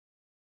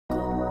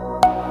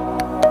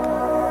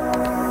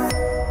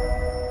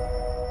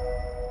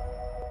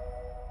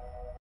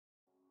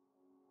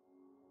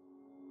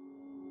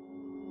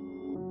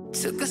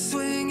Took a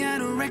swing at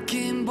a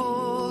wrecking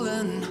ball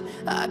and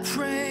I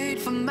prayed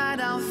for my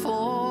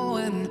downfall,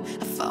 and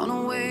I found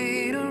a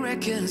way to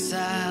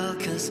reconcile,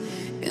 'cause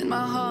in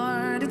my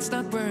heart it's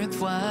not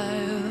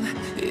worthwhile.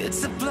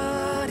 It's a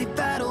bloody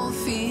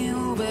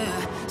battlefield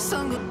where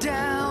some go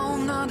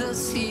down,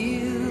 others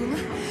heal.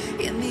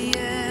 In the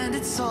end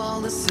it's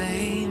all the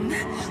same.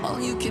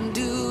 All you can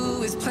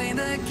do is play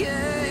the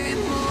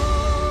game.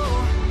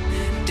 Oh,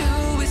 do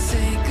we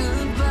say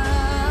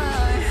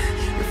goodbye?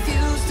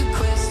 Refuse to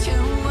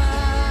question why.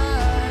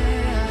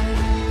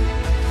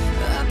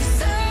 I've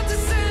decided to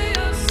say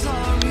I'm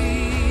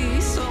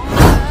sorry, so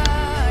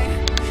I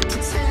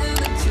pretend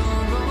that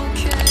you're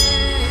okay.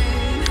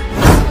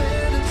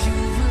 Swear that you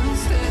will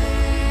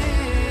stay.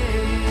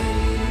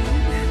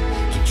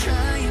 Keep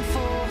trying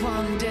for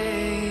one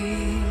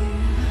day.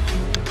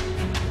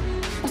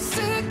 I'm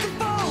sick of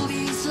all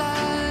these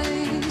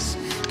lies.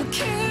 Don't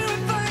care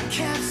if I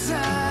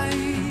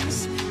capsize.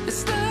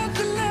 There's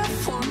nothing left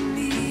for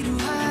me to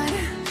hide.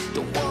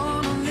 Don't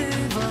wanna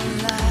live a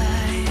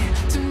lie.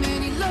 Too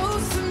many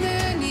lows, too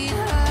many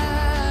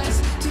highs.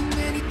 Too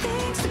many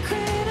things to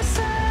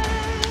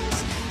criticize.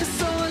 And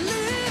so I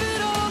leave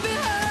it all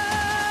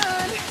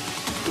behind.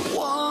 Don't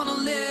wanna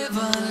live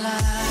a lie.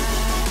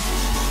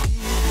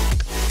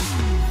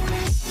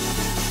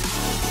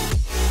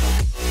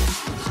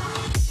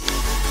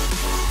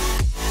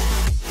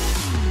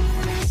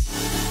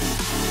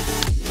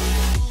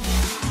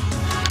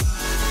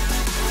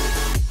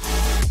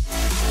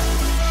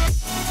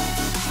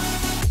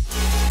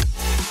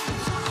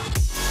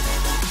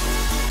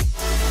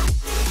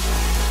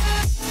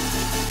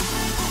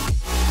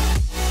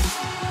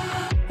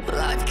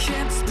 Life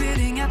kept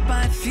spitting at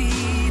my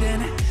feet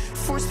and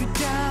forced me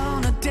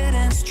down a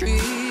dead-end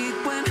street,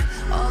 when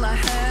all I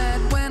had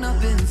went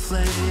up in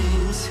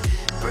flames,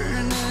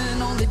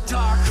 burning only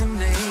dark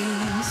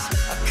remains.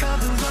 I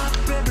cover up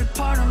every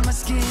part of my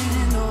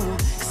skin, oh,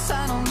 'cause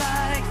I don't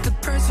like the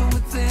person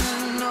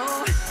within.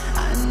 Oh,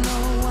 I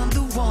know I'm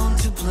the one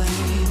to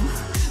blame.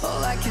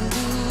 All I can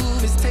do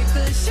is take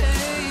the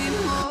shame.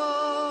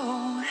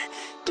 Oh,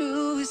 do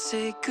we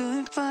say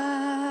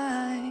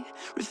goodbye?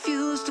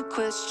 Refuse to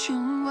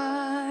question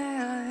why.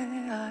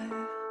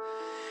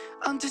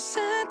 I'm too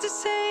sad to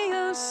say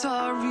I'm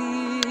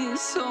sorry,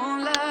 so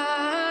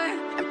lie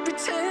and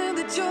pretend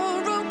that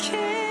you're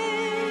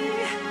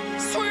okay.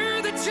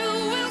 Swear that you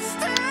will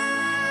stay.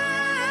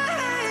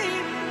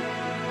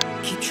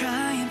 Keep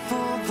trying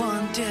for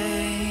one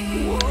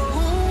day.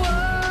 Whoa,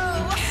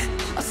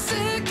 I'm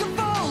sick of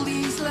all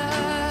these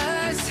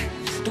lies.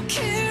 Don't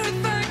care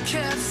if I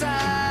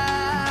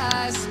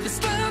capsize. There's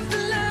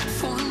nothing left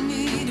for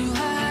me to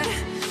hide.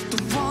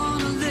 Don't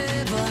wanna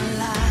live a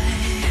lie.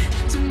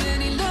 Too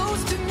many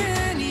lows, too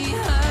many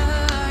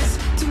highs.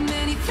 Too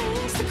many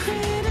things to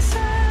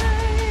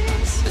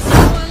criticize. So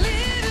I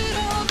leave it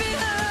all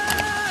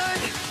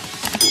behind.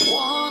 Don't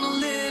wanna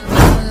live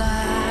a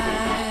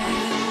lie.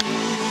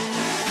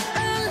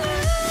 A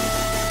lie.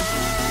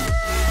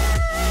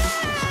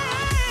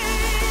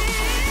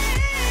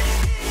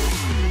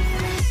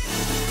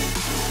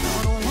 No,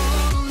 don't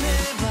wanna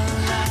live a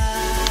lie.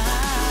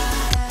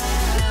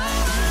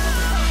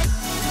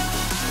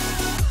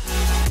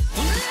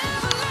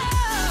 Live a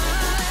lie.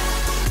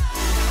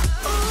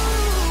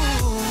 Ooh.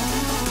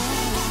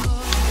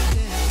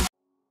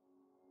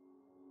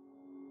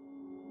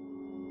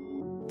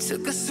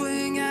 Took a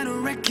swing at a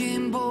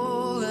wrecking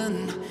ball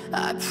and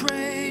I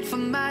prayed for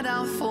my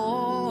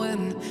downfall,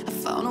 and I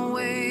found a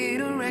way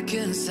to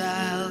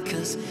reconcile,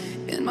 'cause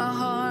in my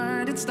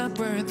heart it's not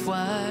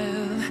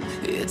worthwhile.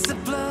 It's a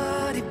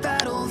bloody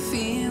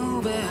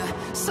battlefield where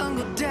some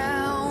go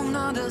down,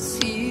 others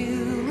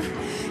heal.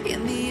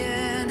 In the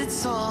end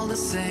it's all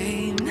the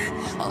same.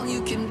 All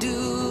you can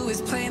do is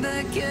play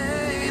the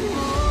game.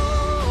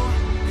 Oh,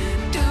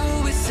 do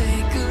we say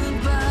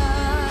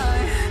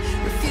goodbye?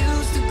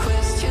 Refuse to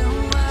question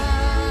why.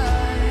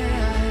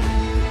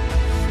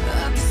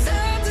 I've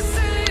decided to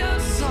say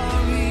I'm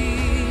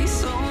sorry,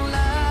 so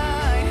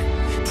lie,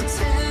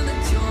 pretend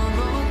that you're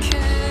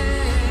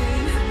okay.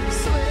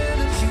 Swear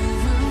that you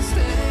will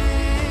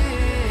stay.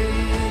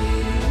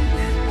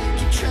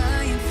 Keep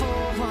trying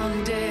for one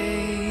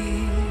day.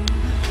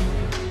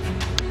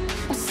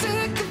 I'm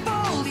sick of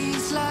all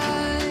these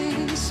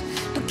lies.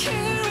 Don't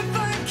care if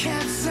I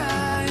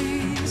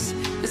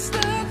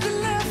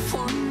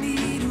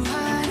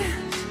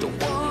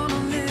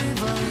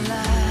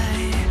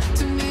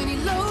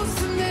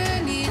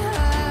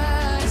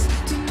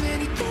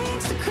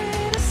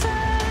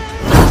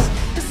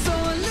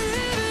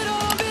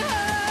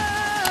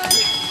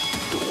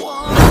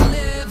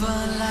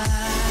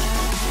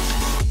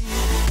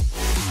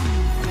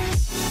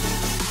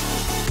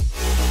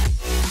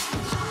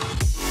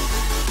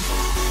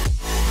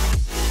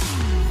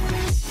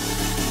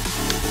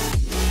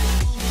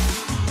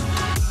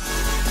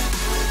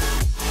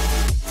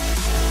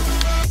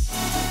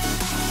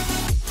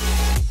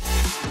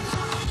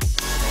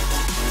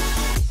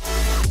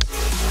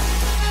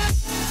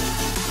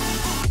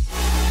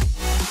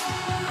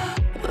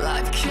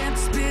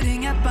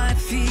at my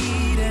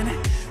feet and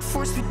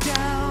forced me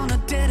down a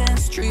dead-end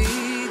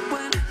street.